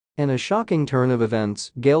In a shocking turn of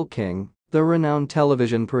events, Gayle King, the renowned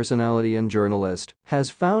television personality and journalist,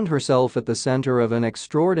 has found herself at the center of an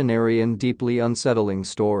extraordinary and deeply unsettling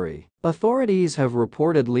story. Authorities have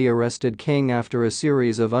reportedly arrested King after a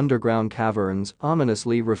series of underground caverns,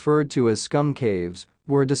 ominously referred to as SCÜM caves,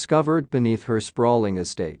 were discovered beneath her sprawling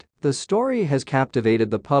estate. The story has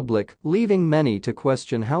captivated the public, leaving many to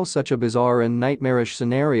question how such a bizarre and nightmarish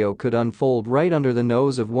scenario could unfold right under the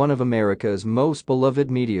nose of one of America's most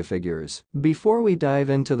beloved media figures. Before we dive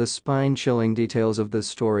into the spine-chilling details of this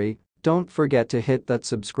story, don't forget to hit that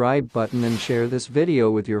subscribe button and share this video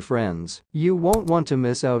with your friends. You won't want to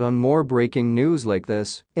miss out on more breaking news like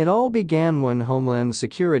this. It all began when Homeland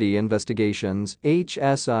Security Investigations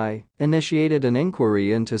 (HSI) initiated an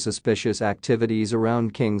inquiry into suspicious activities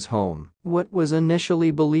around King's home. What was initially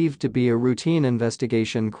believed to be a routine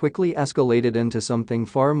investigation quickly escalated into something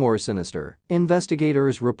far more sinister.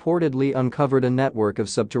 Investigators reportedly uncovered a network of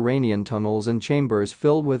subterranean tunnels and chambers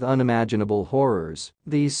filled with unimaginable horrors.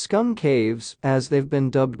 These SCÜM caves, as they've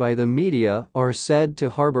been dubbed by the media, are said to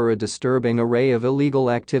harbor a disturbing array of illegal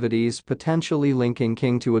activities, potentially linking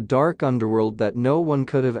King to a dark underworld that no one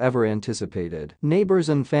could have ever anticipated. Neighbors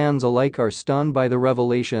and fans alike are stunned by the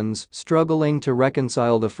revelations, struggling to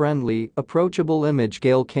reconcile the friendly, approachable image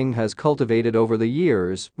Gayle King has cultivated over the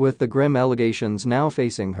years with the grim allegations now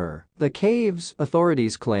facing her. The caves,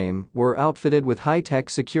 authorities claim, were outfitted with high-tech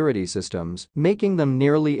security systems, making them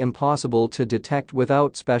nearly impossible to detect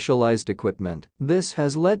without specialized equipment. This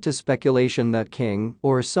has led to speculation that King,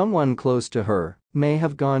 or someone close to her, may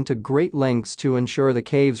have gone to great lengths to ensure the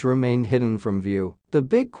caves remain hidden from view. The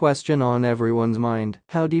big question on everyone's mind: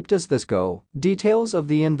 how deep does this go? Details of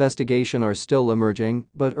the investigation are still emerging,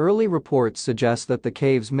 but early reports suggest that the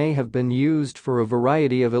caves may have been used for a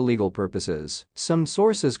variety of illegal purposes. Some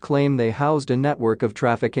sources claim they housed a network of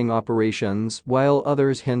trafficking operations, while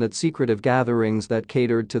others hint at secretive gatherings that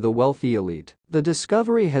catered to the wealthy elite. The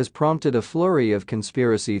discovery has prompted a flurry of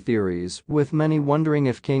conspiracy theories, with many wondering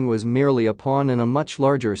if King was merely a pawn in a much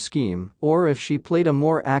larger scheme, or if she played a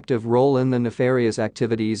more active role in the nefarious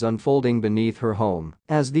activities unfolding beneath her home.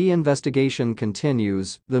 As the investigation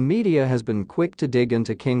continues, the media has been quick to dig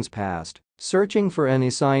into King's past, searching for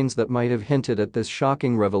any signs that might have hinted at this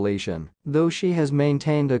shocking revelation. Though she has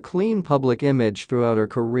maintained a clean public image throughout her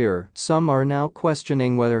career, some are now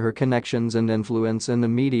questioning whether her connections and influence in the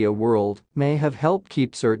media world may have helped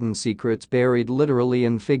keep certain secrets buried literally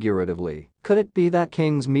and figuratively. Could it be that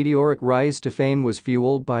King's meteoric rise to fame was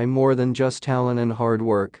fueled by more than just talent and hard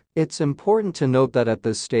work? It's important to note that at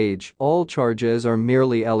this stage, all charges are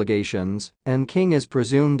merely allegations, and King is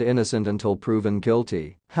presumed innocent until proven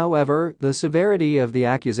guilty. However, the severity of the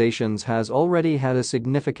accusations has already had a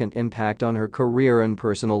significant impact on her career and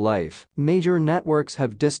personal life. Major networks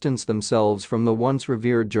have distanced themselves from the once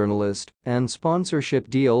revered journalist, and sponsorship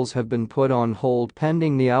deals have been put on hold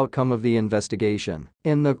pending the outcome of the investigation.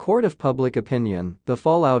 In the court of public opinion, the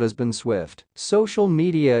fallout has been swift. Social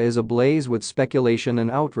media is ablaze with speculation and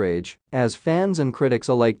outrage, as fans and critics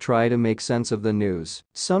alike try to make sense of the news.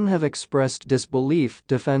 Some have expressed disbelief,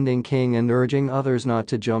 defending King and urging others not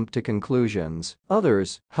to jump to conclusions.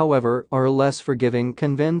 Others, however, are less forgiving,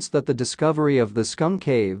 convinced that the discovery of the SCÜM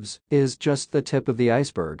caves is just the tip of the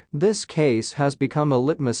iceberg. This case has become a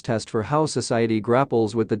litmus test for how society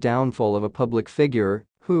grapples with the downfall of a public figure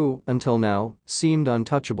who, until now, seemed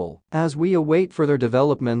untouchable. As we await further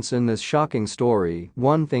developments in this shocking story,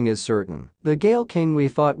 one thing is certain: the Gayle King we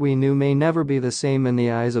thought we knew may never be the same in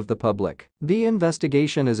the eyes of the public. The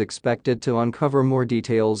investigation is expected to uncover more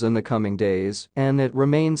details in the coming days, and it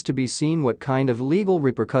remains to be seen what kind of legal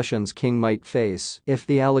repercussions King might face if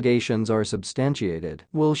the allegations are substantiated.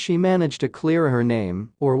 Will she manage to clear her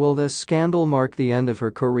name, or will this scandal mark the end of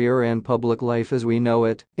her career and public life as we know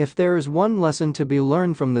it? If there's one lesson to be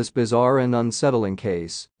learned from this bizarre and unsettling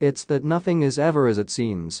case, it's that nothing is ever as it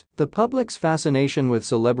seems. The public's fascination with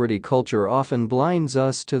celebrity culture often blinds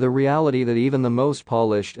us to the reality that even the most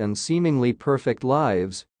polished and seemingly perfect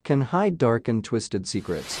lives can hide dark and twisted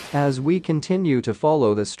secrets. As we continue to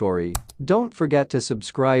follow this story, don't forget to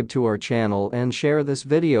subscribe to our channel and share this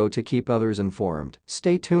video to keep others informed.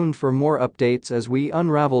 Stay tuned for more updates as we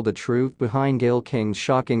unravel the truth behind Gayle King's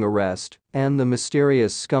shocking arrest and the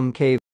mysterious SCÜM cave.